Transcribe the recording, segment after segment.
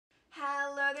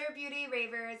there, beauty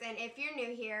ravers, and if you're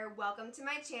new here, welcome to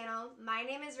my channel. My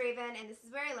name is Raven, and this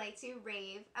is where I like to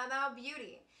rave about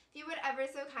beauty. If you would ever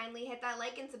so kindly hit that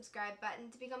like and subscribe button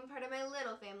to become part of my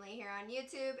little family here on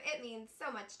YouTube, it means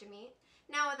so much to me.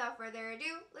 Now, without further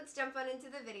ado, let's jump on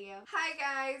into the video. Hi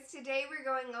guys, today we're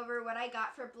going over what I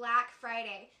got for Black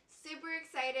Friday. Super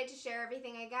excited to share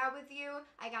everything I got with you.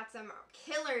 I got some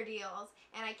killer deals,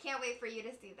 and I can't wait for you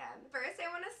to see them. First, I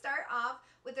want to start off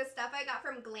with the stuff I got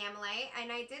from Glamlite,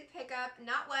 and I did pick up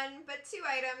not one, but two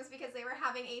items because they were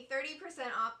having a 30%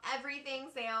 off everything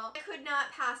sale. I could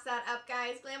not pass that up,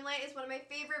 guys. Glamlite is one of my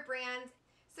favorite brands.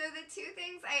 So the two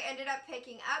things I ended up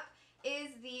picking up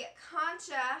is the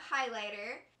Concha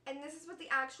highlighter, and this is what the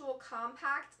actual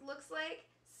compact looks like.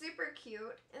 Super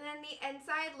cute. And then the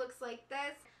inside looks like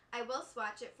this. I will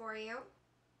swatch it for you.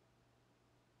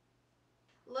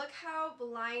 Look how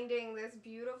blinding this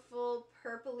beautiful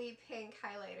purpley pink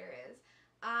highlighter is.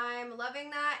 I'm loving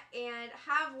that and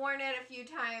have worn it a few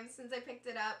times since I picked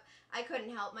it up. I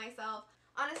couldn't help myself.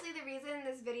 Honestly, the reason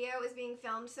this video is being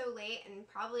filmed so late and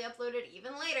probably uploaded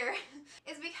even later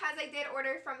is because I did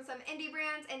order from some indie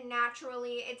brands, and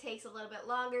naturally it takes a little bit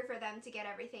longer for them to get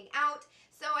everything out.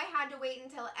 So I had to wait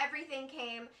until everything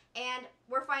came, and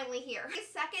we're finally here. The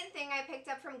second thing I picked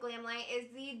up from Glamlite is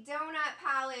the donut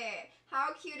palette.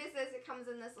 How cute is this? It comes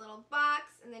in this little box,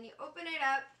 and then you open it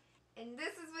up, and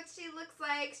this is what she looks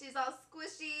like. She's all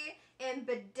squishy and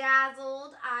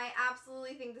bedazzled. I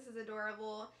absolutely think this is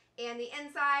adorable. And the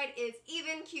inside is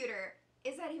even cuter.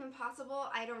 Is that even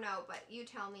possible? I don't know, but you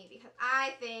tell me because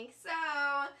I think so.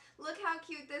 Look how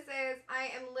cute this is. I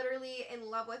am literally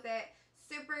in love with it.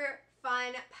 Super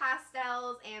fun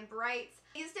pastels and brights.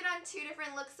 I used it on two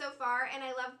different looks so far, and I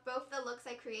love both the looks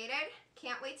I created.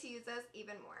 Can't wait to use this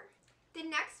even more. The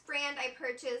next brand I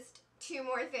purchased two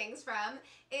more things from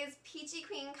is Peachy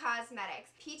Cosmetics.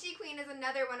 Peachy is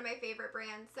another one of my favorite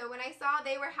brands, so when I saw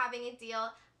they were having a deal,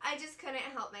 I just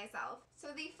couldn't help myself. So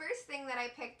the first thing that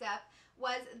I picked up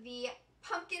was the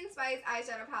Pumpkin Spice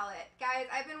Eyeshadow Palette. Guys,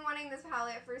 I've been wanting this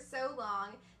palette for so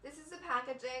long. This is the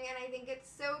packaging, and I think it's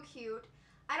so cute.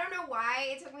 I don't know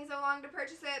why it took me so long to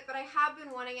purchase it, but I have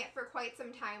been wanting it for quite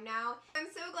some time now.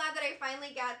 I'm so glad that I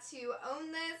finally got to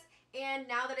own this, and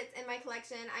now that it's in my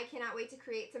collection, I cannot wait to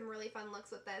create some really fun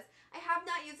looks with this. I have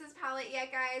not used this palette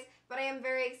yet, guys, but I am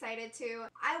very excited to.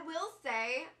 I will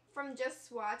say, from just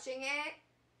swatching it,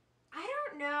 I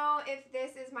don't know if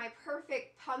this is my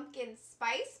perfect pumpkin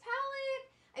spice palette.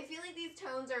 I feel like these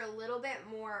tones are a little bit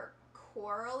more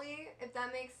corally, if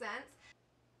that makes sense.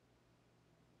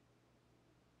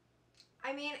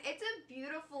 I mean, it's a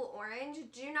beautiful orange,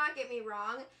 do not get me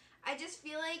wrong. I just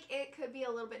feel like it could be a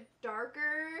little bit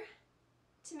darker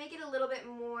to make it a little bit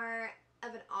more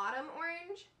of an autumn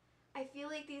orange. I feel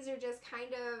like these are just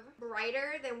kind of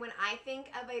brighter than when I think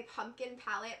of a pumpkin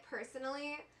palette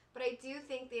personally, but I do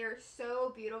think they are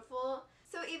so beautiful.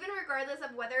 So even regardless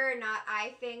of whether or not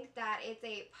I think that it's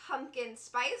a pumpkin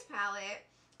spice palette,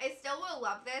 I still will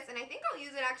love this, and I think I'll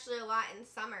use it actually a lot in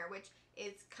summer, which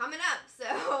is coming up, so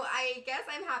I guess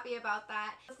I'm happy about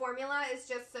that. The formula is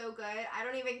just so good. I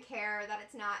don't even care that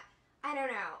it's not, I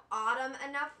don't know, autumn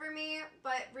enough for me,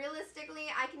 but realistically,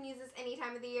 I can use this any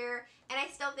time of the year, and I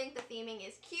still think the theming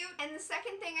is cute. And the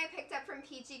second thing I picked up from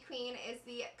Peachy is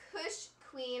the Kush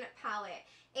Queen palette,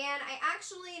 and I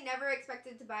actually never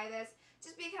expected to buy this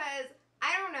just because,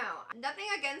 I don't know,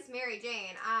 nothing against Mary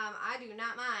Jane, I do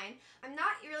not mind. I'm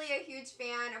not really a huge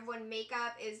fan of when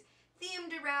makeup is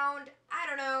themed around, I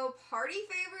don't know, party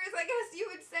favors, I guess you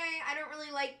would say. I don't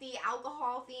really like the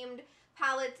alcohol themed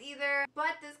palettes either,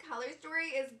 but this color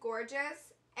story is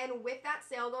gorgeous, and with that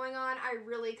sale going on, I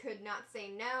really could not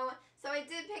say no. So I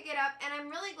did pick it up, and I'm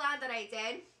really glad that I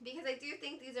did because I do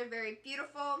think these are very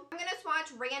beautiful. I'm gonna swatch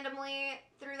randomly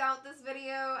throughout this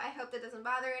video. I hope that doesn't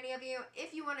bother any of you.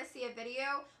 If you want to see a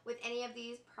video with any of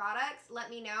these products, let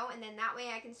me know, and then that way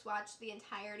I can swatch the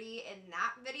entirety in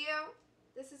that video.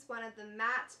 This is one of the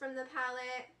mattes from the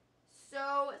palette.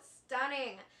 So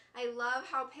stunning. I love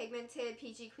how pigmented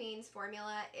Peachy Queen's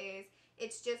formula is.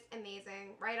 It's just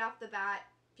amazing. Right off the bat,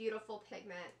 beautiful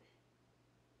pigment.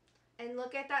 And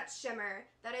look at that shimmer.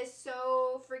 That is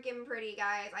so freaking pretty,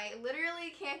 guys. I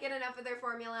literally can't get enough of their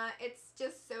formula. It's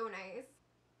just so nice.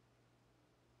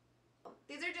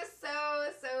 These are just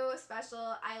so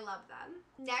special. I love them.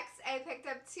 Next, I picked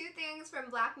up two things from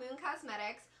Moon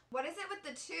Cosmetics. What is it with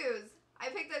the twos? I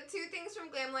picked up two things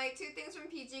from Glamlite, two things from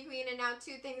Peachy, and now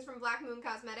two things from Moon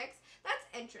Cosmetics. That's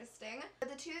interesting. But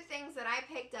the two things that I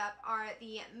picked up are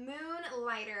the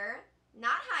Moonlighter,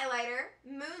 not highlighter,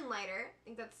 Moonlighter. I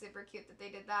think that's super cute that they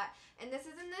did that. And this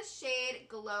is in the shade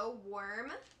Glow Warm.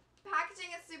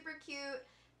 Packaging is super cute.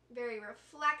 very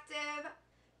reflective.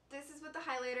 This is what the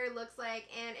highlighter looks like,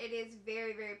 and it is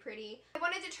very, very pretty. I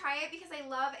wanted to try it because I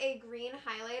love a green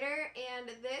highlighter, and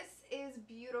this is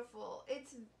beautiful.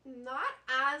 It's not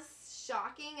as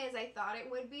shocking as I thought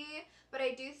it would be, but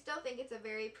I do still think it's a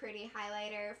very pretty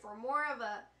highlighter for more of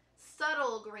a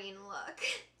subtle green look.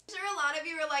 I'm sure a lot of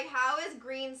you are like, how is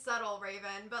green subtle,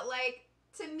 Raven? But like,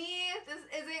 to me,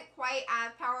 this isn't quite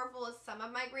as powerful as some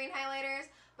of my green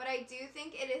highlighters, but I do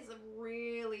think it is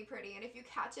really pretty, and if you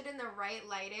catch it in the right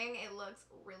lighting, it looks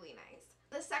really nice.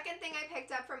 The second thing I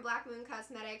picked up from Moon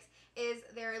Cosmetics is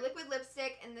their liquid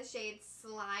lipstick in the shade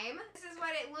Slime. This is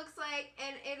what it looks like,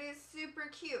 and it is super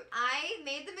cute. I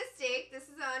made the mistake, this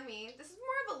is on me, this is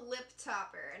more of a lip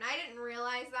topper, and I didn't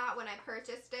realize that when I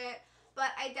purchased it,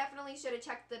 but I definitely should have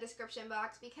checked the description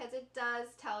box because it does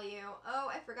tell you, oh,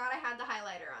 I forgot I had the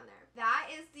highlighter on there. That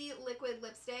is the liquid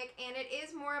lipstick, and it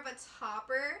is more of a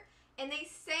topper, and they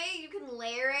say you can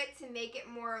layer it to make it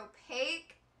more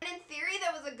opaque. And in theory,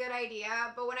 that was a good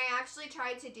idea, but when I actually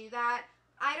tried to do that,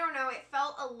 I don't know, it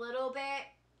felt a little bit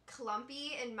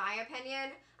clumpy in my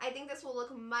opinion. I think this will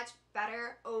look much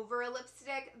better over a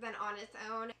lipstick than on its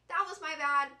own. That was my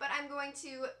bad, but I'm going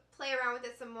to play around with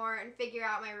it some more and figure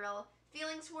out my real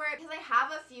feelings for it, because I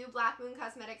have a few Moon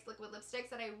Cosmetics liquid lipsticks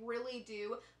that I really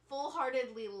do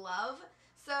full-heartedly love.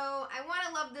 So I want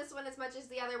to love this one as much as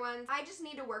the other ones. I just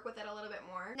need to work with it a little bit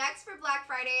more. Next, for Black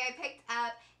Friday, I picked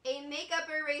up a makeup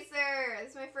eraser.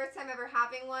 This is my first time ever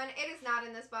having one. It is not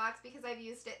in this box because I've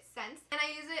used it since, and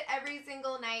I use it every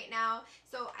single night now.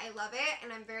 So I love it,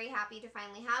 and I'm very happy to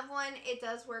finally have one. It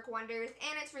does work wonders,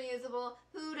 and it's reusable.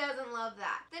 Who doesn't love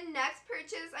that? The next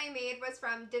purchase I made was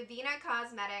from Devinah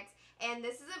Cosmetics, and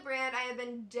this is a brand I have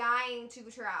been dying to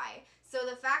try. So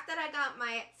the fact that I got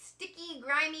my sticky,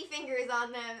 grimy fingers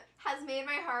on them has made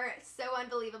my heart so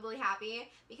unbelievably happy,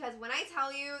 because when I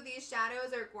tell you these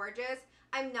shadows are gorgeous,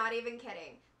 I'm not even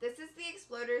kidding. This is the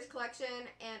Xploders collection,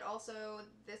 and also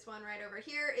this one right over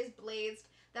here is Blazed.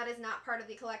 That is not part of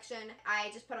the collection.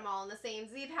 I just put them all in the same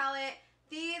Z palette.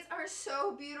 These are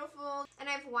so beautiful, and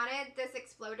I've wanted this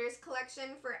Xploders collection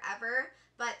forever,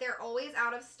 but they're always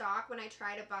out of stock when I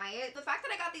try to buy it. The fact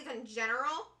that I got these in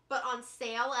general, but on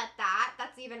sale at that,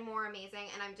 that's even more amazing,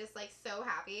 and I'm just like so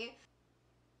happy.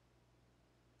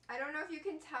 I don't know if you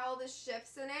can tell the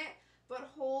shifts in it, but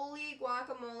holy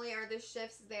guacamole are the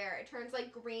shifts there. It turns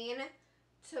like green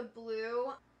to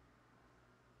blue.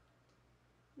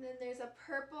 And then there's a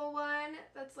purple one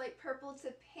that's like purple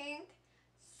to pink.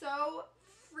 So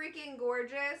freaking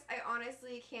gorgeous. I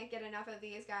honestly can't get enough of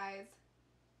these, guys.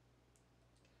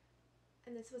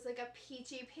 And this was like a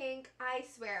peachy pink. I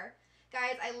swear.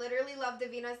 Guys, I literally love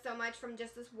Devinah so much from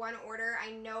just this one order.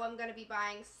 I know I'm going to be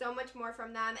buying so much more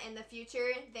from them in the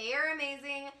future. They are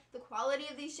amazing. The quality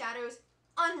of these shadows,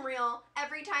 unreal.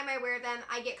 Every time I wear them,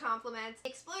 I get compliments.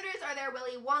 Xploders are their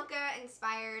Willy Wonka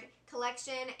inspired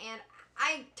collection, and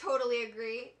I totally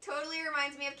agree. Totally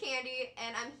reminds me of candy,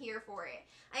 and I'm here for it.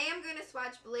 I am going to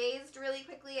swatch Blazed really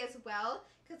quickly as well,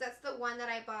 because that's the one that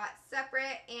I bought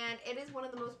separate, and it is one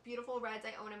of the most beautiful reds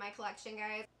I own in my collection,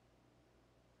 guys.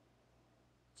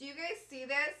 Do you guys see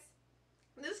this?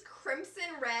 This crimson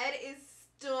red is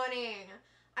stunning.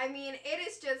 I mean, it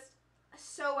is just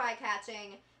so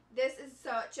eye-catching. This is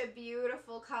such a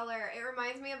beautiful color. It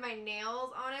reminds me of my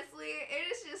nails, honestly. It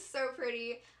is just so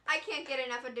pretty. I can't get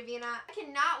enough of Devinah. I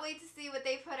cannot wait to see what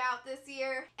they put out this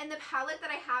year. And the palette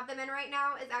that I have them in right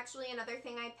now is actually another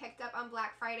thing I picked up on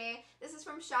Black Friday. This is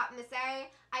from Shop Missa.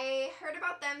 I heard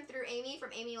about them through Amy from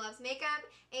Amy Loves Makeup,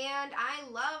 and I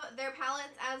love their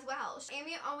palettes as well.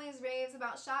 Amy always raves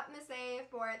about Shop Missa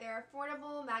for their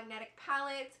affordable magnetic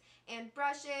palettes and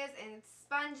brushes and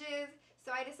sponges.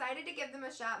 So I decided to give them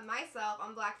a shot myself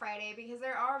on Black Friday because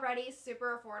they're already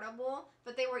super affordable,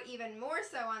 but they were even more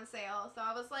so on sale. So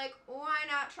I was like, why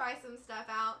not try some stuff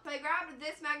out? So I grabbed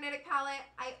this magnetic palette.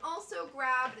 I also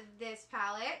grabbed this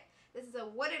palette. This is a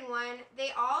wooden one.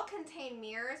 They all contain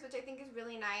mirrors, which I think is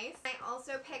really nice. I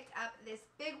also picked up this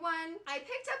big one. I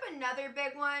picked up another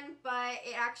big one, but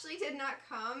it actually did not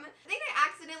come. I think I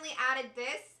accidentally added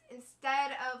this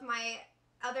instead of my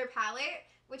other palette,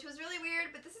 which was really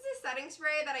weird, but this is a setting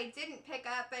spray that I didn't pick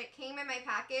up, but it came in my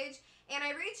package, and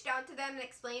I reached out to them and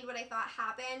explained what I thought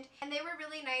happened, and they were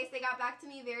really nice. They got back to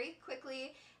me very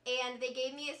quickly, and they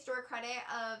gave me a store credit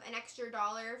of an extra $1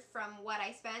 from what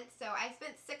I spent. So I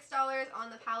spent $6 on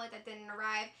the palette that didn't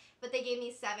arrive, but they gave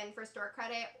me 7 for store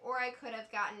credit, or I could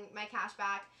have gotten my cash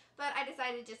back. But I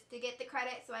decided just to get the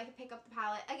credit so I could pick up the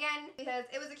palette again because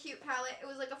it was a cute palette. It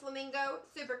was like a flamingo,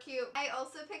 super cute. I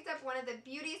also picked up one of the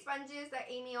beauty sponges that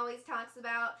Amy always talks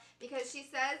about because she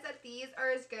says that these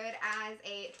are as good as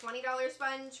a $20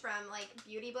 sponge from like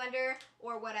Beauty Blender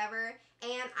or whatever.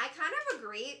 And I kind of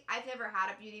agree. I've never had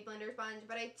a Beauty Blender sponge,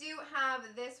 but I do have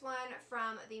this one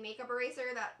from the makeup eraser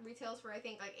that retails for I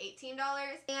think like $18.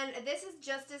 And this is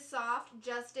just as soft,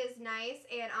 just as nice,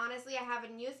 and honestly I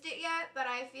haven't used it yet, but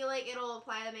I feel like it'll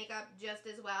apply the makeup just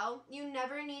as well. You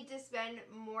never need to spend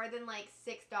more than like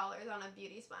 $6 on a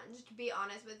beauty sponge, to be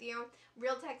honest with you.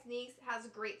 Real Techniques has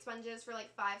great sponges for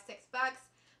like $5-6 bucks.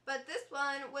 But this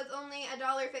one was only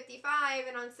 $1.55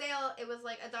 and on sale it was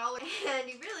like $1 and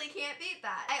you really can't beat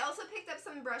that. I also picked up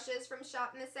some brushes from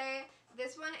Shop Missa.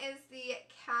 This one is the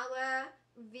Cala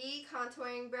V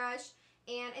contouring brush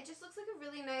and it just looks like a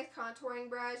really nice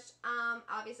contouring brush.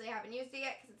 Obviously I haven't used it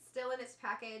yet because it's still in its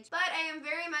package, but I am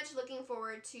very much looking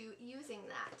forward to using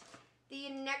that. The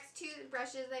next 2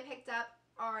 brushes I picked up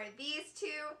are these 2.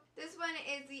 This one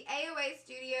is the AOA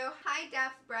Studio High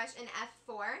Def brush in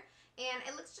F4. And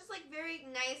it looks just like very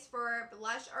nice for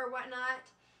blush or whatnot.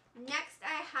 Next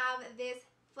I have this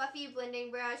fluffy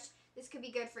blending brush. This could be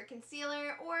good for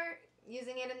concealer or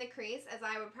using it in the crease as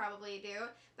I would probably do.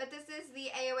 But this is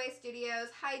the AOA Studios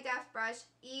High Def brush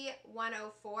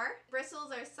E104.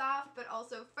 Bristles are soft but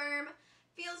also firm.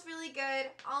 Feels really good.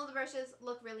 All the brushes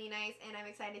look really nice and I'm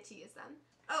excited to use them.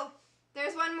 Oh,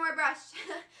 there's one more brush.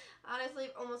 Honestly,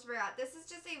 almost forgot. This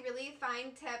is just a really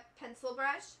fine tip pencil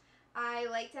brush. I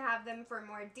like to have them for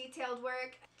more detailed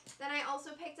work. Then I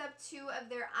also picked up 2 of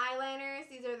their eyeliners.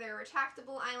 These are their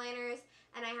retractable eyeliners.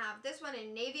 And I have this one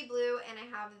in navy blue and I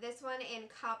have this one in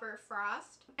copper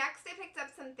frost. Next I picked up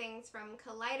some things from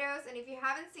Kaleidos, and if you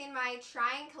haven't seen my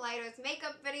trying Kaleidos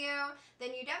makeup video,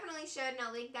 then you definitely should, and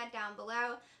I'll link that down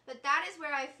below. But that is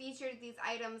where I featured these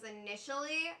items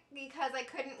initially because I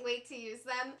couldn't wait to use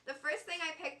them. The first thing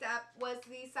I picked up was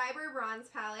the Cyber Bronze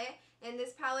palette, and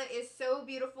this palette is so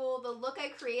beautiful. The look I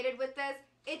created with this,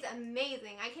 it's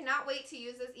amazing. I cannot wait to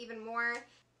use this even more.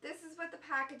 This is what the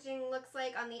packaging looks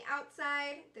like on the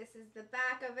outside. This is the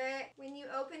back of it. When you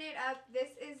open it up, this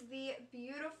is the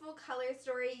beautiful color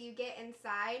story you get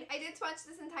inside. I did swatch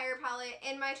this entire palette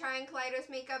in my Trying Kaleidos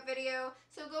makeup video,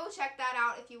 so go check that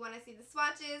out if you want to see the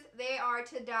swatches. They are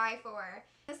to die for.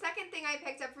 The second thing I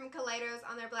picked up from Kaleidos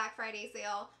on their Black Friday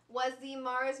sale was the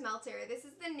Mars Melter. This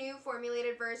is the new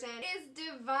formulated version. It is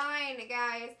divine,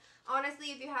 guys. Honestly,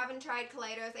 if you haven't tried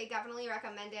Kaleidos, I definitely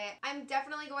recommend it. I'm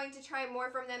definitely going to try more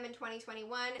from them in 2021.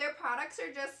 Their products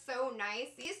are just so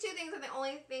nice. These 2 things are the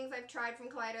only things I've tried from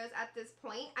Kaleidos at this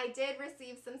point. I did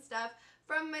receive some stuff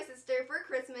from my sister for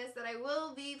Christmas that I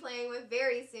will be playing with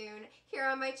very soon here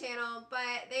on my channel,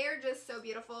 but they are just so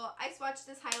beautiful. I swatched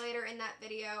this highlighter in that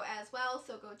video as well,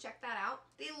 so go check that out.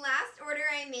 The last order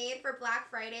I made for Black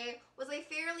Friday was a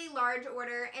fairly large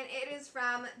order, and it is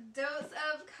from Dose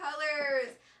of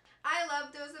Colors. I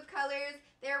love Dose of Colors.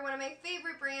 They're one of my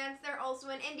favorite brands. They're also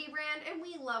an indie brand, and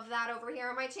we love that over here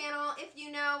on my channel. If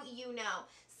you know, you know.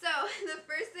 So the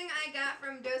first thing I got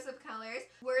from Dose of Colors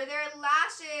were their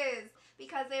lashes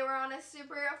because they were on a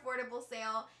super affordable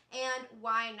sale, and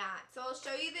why not? So I'll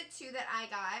show you the 2 that I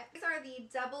got. These are the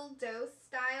Double Dose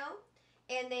style,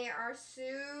 and they are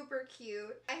super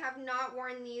cute. I have not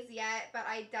worn these yet, but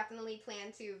I definitely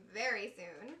plan to very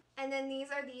soon. And then these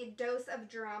are the Dose of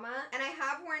Drama, and I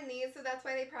have worn these, so that's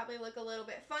why they probably look a little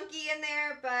bit funky in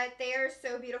there, but they are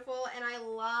so beautiful, and I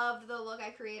love the look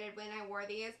I created when I wore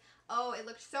these. Oh, it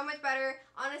looked so much better.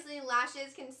 Honestly,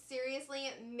 lashes can seriously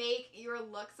make your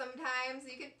look sometimes.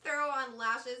 You could throw on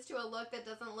lashes to a look that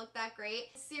doesn't look that great.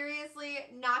 Seriously,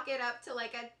 knock it up to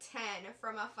like a 10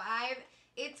 from a 5.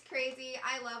 It's crazy.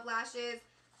 I love lashes.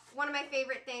 One of my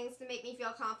favorite things to make me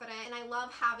feel confident, and I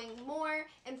love having more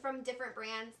and from different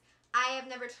brands. I have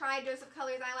never tried Dose of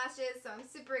Colors eyelashes, so I'm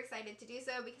super excited to do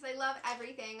so because I love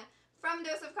everything from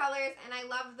Dose of Colors, and I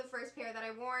love the first pair that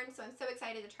I worn, so I'm so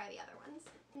excited to try the other ones.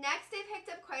 Next, I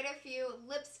picked up quite a few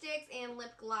lipsticks and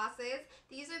lip glosses.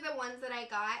 These are the ones that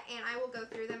I got, and I will go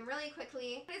through them really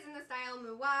quickly. It is in the style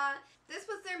Moua. This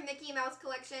was their Mickey Mouse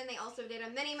collection. They also did a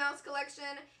Minnie Mouse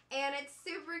collection, and it's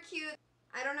super cute.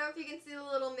 I don't know if you can see the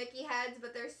little Mickey heads,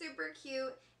 but they're super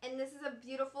cute, and this is a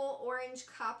beautiful orange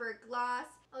copper gloss.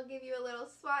 I'll give you a little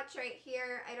swatch right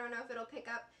here. I don't know if it'll pick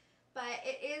up, but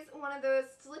it is one of those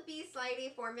slippy,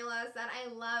 slidey formulas that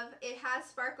I love. It has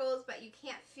sparkles, but you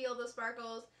can't feel the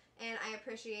sparkles, and I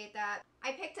appreciate that.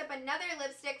 I picked up another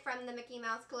lipstick from the Mickey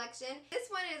Mouse collection. This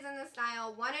one is in the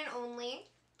style One and Only.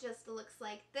 just looks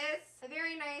like this. A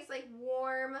very nice, like,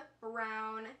 warm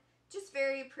brown, just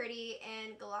very pretty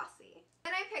and glossy.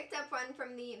 Then I picked up one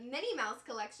from the Minnie Mouse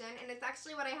collection, and it's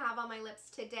actually what I have on my lips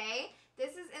today.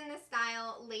 This is in the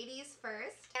style Ladies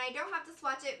First, and I don't have to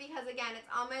swatch it because, again, it's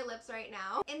on my lips right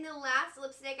now. And the last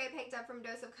lipstick I picked up from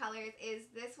Dose of Colors is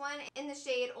this one in the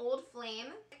shade Old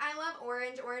Flame. I love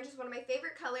orange. Orange is one of my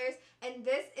favorite colors, and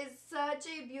this is such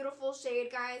a beautiful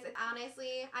shade, guys.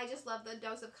 Honestly, I just love the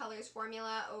Dose of Colors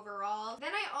formula overall.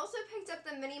 Then I also picked up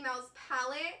the Minnie Mouse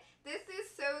palette. This is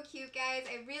so cute, guys.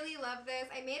 I really love this.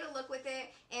 I made a look with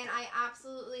it, and I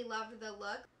absolutely loved the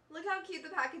look. Look how cute the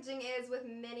packaging is with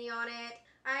Minnie on it.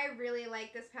 I really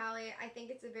like this palette. I think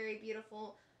it's a very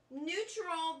beautiful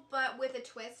neutral, but with a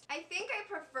twist. I think I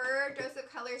prefer Dose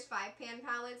of Colors 5-pan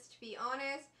palettes, to be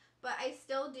honest, but I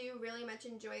still do really much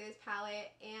enjoy this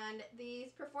palette, and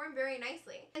these perform very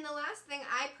nicely. And the last thing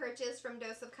I purchased from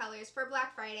Dose of Colors for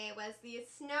Black Friday was the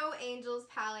Snow Angels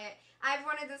palette. I've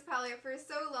wanted this palette for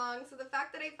so long, so the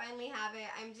fact that I finally have it,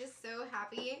 I'm just so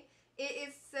happy. It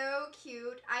is so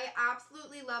cute. I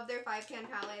absolutely love their 5-pan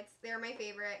palettes. They're my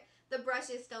favorite. The brush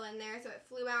is still in there, so it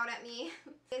flew out at me.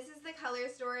 This is the color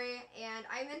story, and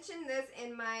I mentioned this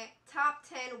in my top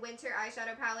 10 winter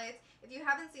eyeshadow palettes. If you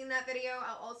haven't seen that video,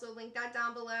 I'll also link that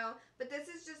down below. But this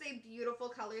is just a beautiful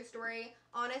color story.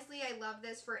 Honestly, I love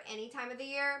this for any time of the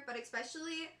year, but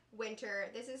especially winter.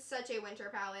 This is such a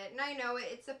winter palette, and I know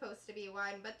it's supposed to be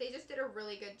one, but they just did a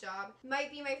really good job.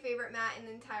 Might be my favorite matte in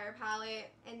the entire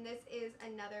palette, and this is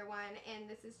another one, and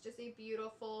this is just a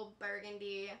beautiful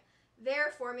burgundy.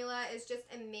 Their formula is just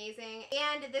amazing,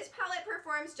 and this palette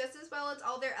performs just as well as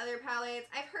all their other palettes.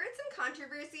 I've heard some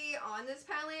controversy on this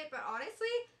palette, but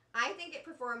honestly, I think it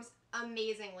performs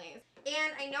amazingly.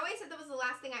 And I know I said that was the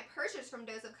last thing I purchased from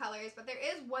Dose of Colors, but there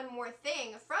is one more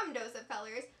thing from Dose of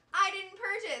Colors I didn't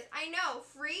purchase. I know,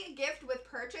 free gift with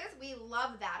purchase. We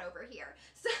love that over here.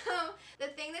 So the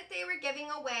thing that they were giving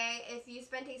away if you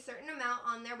spent a certain amount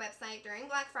on their website during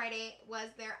Black Friday was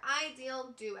their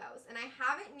Ideal Duos. And I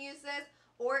haven't used this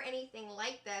or anything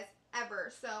like this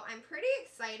ever, so I'm pretty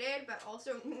excited but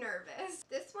also nervous.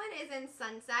 This one is in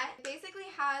Sunset. It basically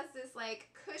has this like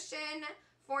cushion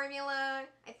formula.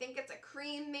 I think it's a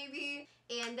cream maybe,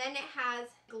 and then it has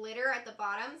glitter at the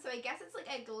bottom, so I guess it's like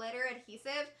a glitter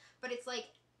adhesive, but it's like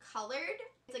colored.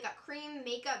 It's like a cream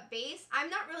makeup base. I'm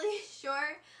not really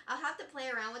sure. I'll have to play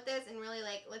around with this and really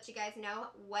like let you guys know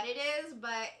what it is,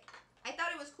 but I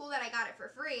thought it was cool that I got it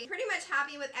for free. Pretty much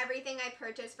happy with everything I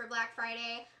purchased for Black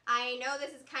Friday. I know this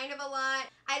is kind of a lot.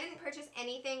 I didn't purchase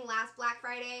anything last Black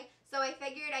Friday, so I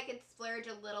figured I could splurge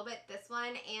a little bit this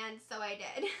one, and so I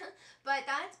did. But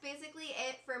that's basically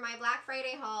it for my Black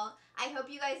Friday haul. I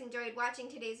hope you guys enjoyed watching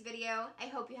today's video. I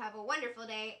hope you have a wonderful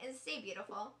day and stay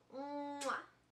beautiful. Mwah.